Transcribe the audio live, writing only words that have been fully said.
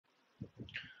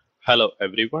Hello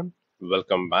everyone,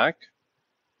 welcome back.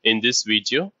 In this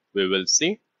video, we will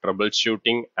see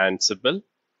troubleshooting Ansible.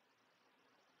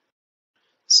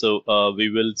 We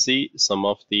will see some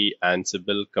of the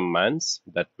Ansible commands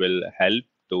that will help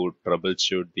to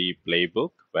troubleshoot the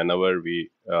playbook whenever we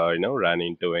run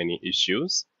into any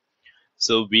issues.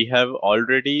 So we have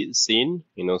already seen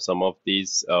some of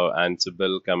these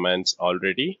Ansible commands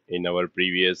already in our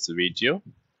previous video.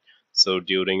 So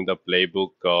during the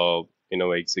playbook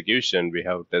execution, we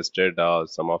have tested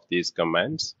some of these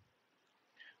commands.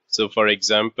 So for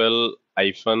example,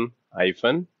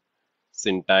 hyphen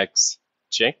syntax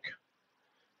check.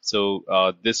 So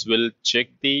this will check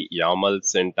the YAML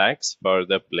syntax for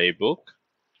the playbook.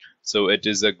 So it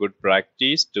is a good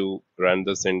practice to run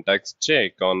the syntax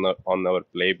check on our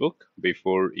playbook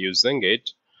before using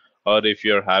it, or if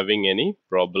you're having any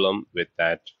problem with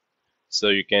that. So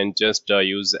you can just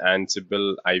use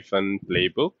Ansible hyphen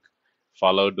playbook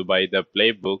followed by the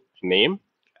playbook name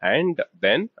and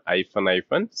then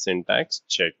hyphen syntax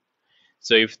check.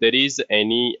 So if there is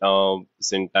any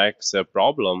syntax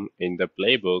problem in the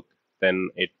playbook, then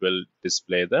it will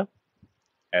display the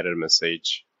error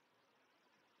message.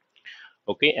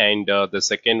 Okay, and the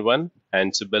second one,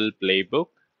 Ansible playbook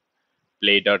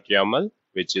play.yaml,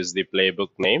 which is the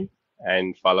playbook name,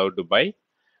 and followed by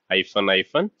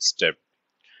hyphen step.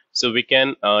 So we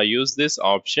can use this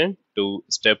option to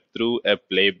step through a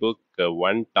playbook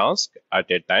one task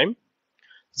at a time.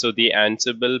 So the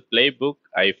Ansible playbook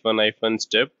hyphen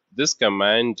step, this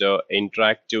command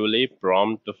interactively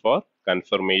prompt for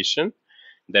confirmation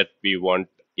that we want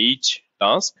each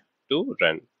task to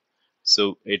run.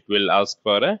 So it will ask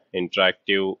for a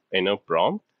interactive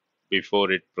prompt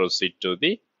before it proceed to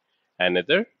the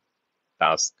another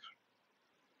task.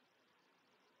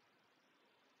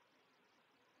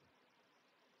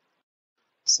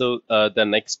 So the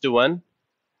next one,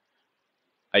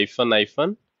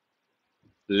 hyphen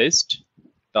list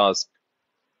task,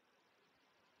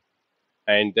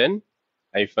 and then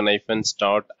hyphen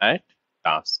start at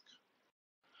task.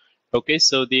 Okay,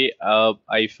 so the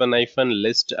hyphen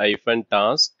list hyphen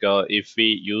task, if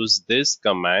we use this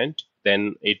command,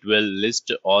 then it will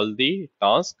list all the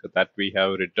tasks that we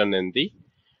have written in the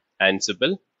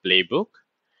Ansible playbook.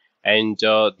 And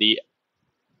the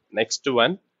next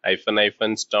one,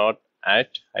 hyphen start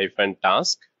at hyphen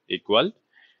task equal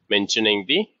mentioning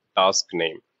the task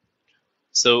name.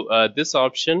 So this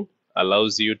option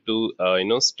allows you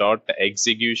to start the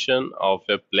execution of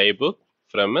a playbook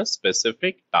from a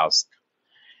specific task.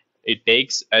 It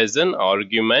takes as an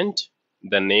argument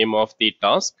the name of the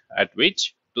task at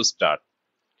which to start.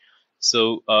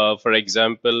 So for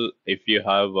example, if you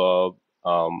have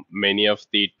many of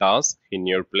the tasks in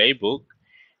your playbook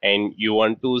and you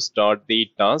want to start the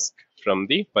task from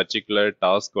the particular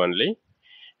task only,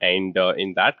 and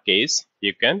in that case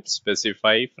you can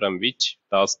specify from which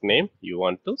task name you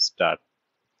want to start.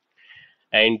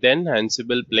 And then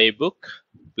Ansible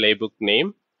playbook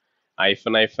name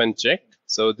hyphen check.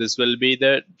 So this will be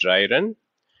the dry run.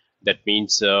 That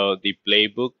means the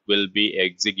playbook will be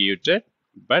executed,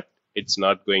 but it's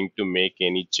not going to make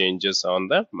any changes on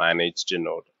the managed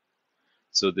node.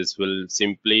 So this will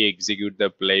simply execute the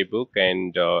playbook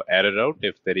and error out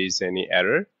if there is any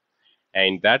error.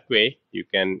 And that way you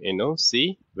can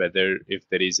see whether if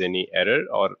there is any error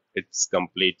or it's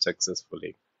complete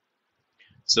successfully.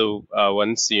 So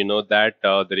once you know that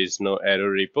there is no error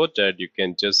reported, you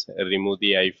can just remove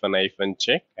the hyphen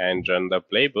check and run the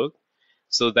playbook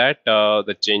so that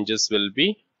the changes will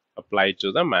be applied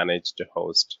to the managed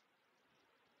host.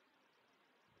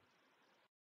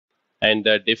 And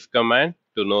the diff command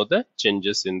to know the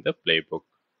changes in the playbook.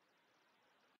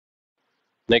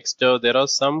 Next, there are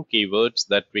some keywords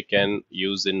that we can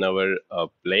use in our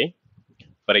play.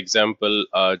 For example,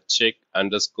 check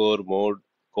underscore mode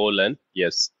colon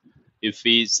yes. If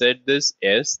we set this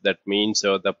yes, that means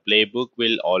the playbook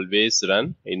will always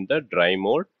run in the dry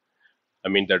mode.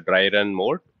 The dry run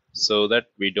mode, so that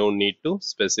we don't need to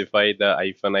specify the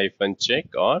hyphen check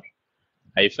or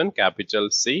hyphen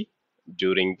capital C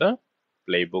during the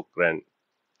playbook run.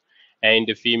 And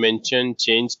if we mention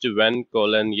change to when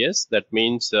colon yes, that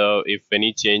means if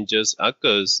any changes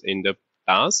occurs in the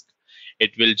task,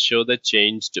 it will show the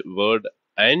changed word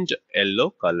and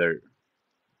yellow color.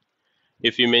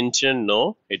 If you mention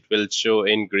no, it will show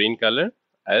in green color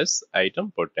as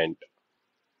item potent.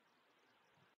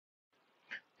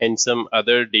 And some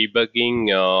other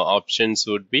debugging options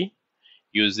would be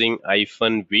using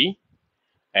 -v,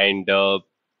 and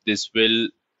this will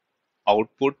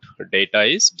output data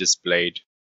is displayed.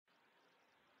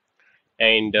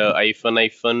 And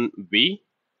 -v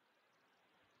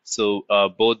So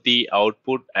both the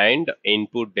output and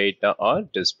input data are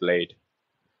displayed.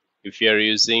 If you are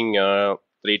using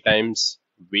 3 times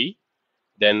V,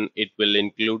 then it will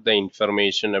include the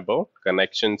information about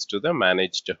connections to the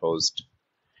managed host.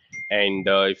 And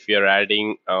if you're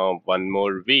adding one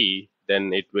more V,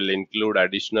 then it will include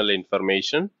additional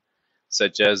information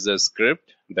such as the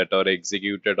script that are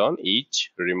executed on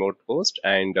each remote host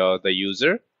and the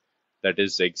user that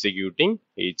is executing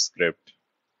each script.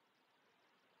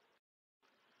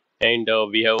 And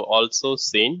we have also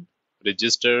seen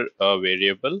register a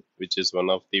variable, which is one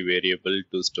of the variable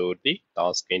to store the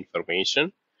task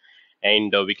information.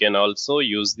 And we can also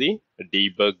use the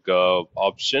debug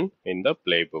option in the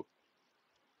playbook.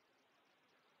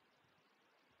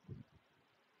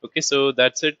 Okay, so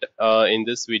that's it in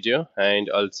this video,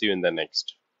 and I'll see you in the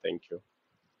next. Thank you.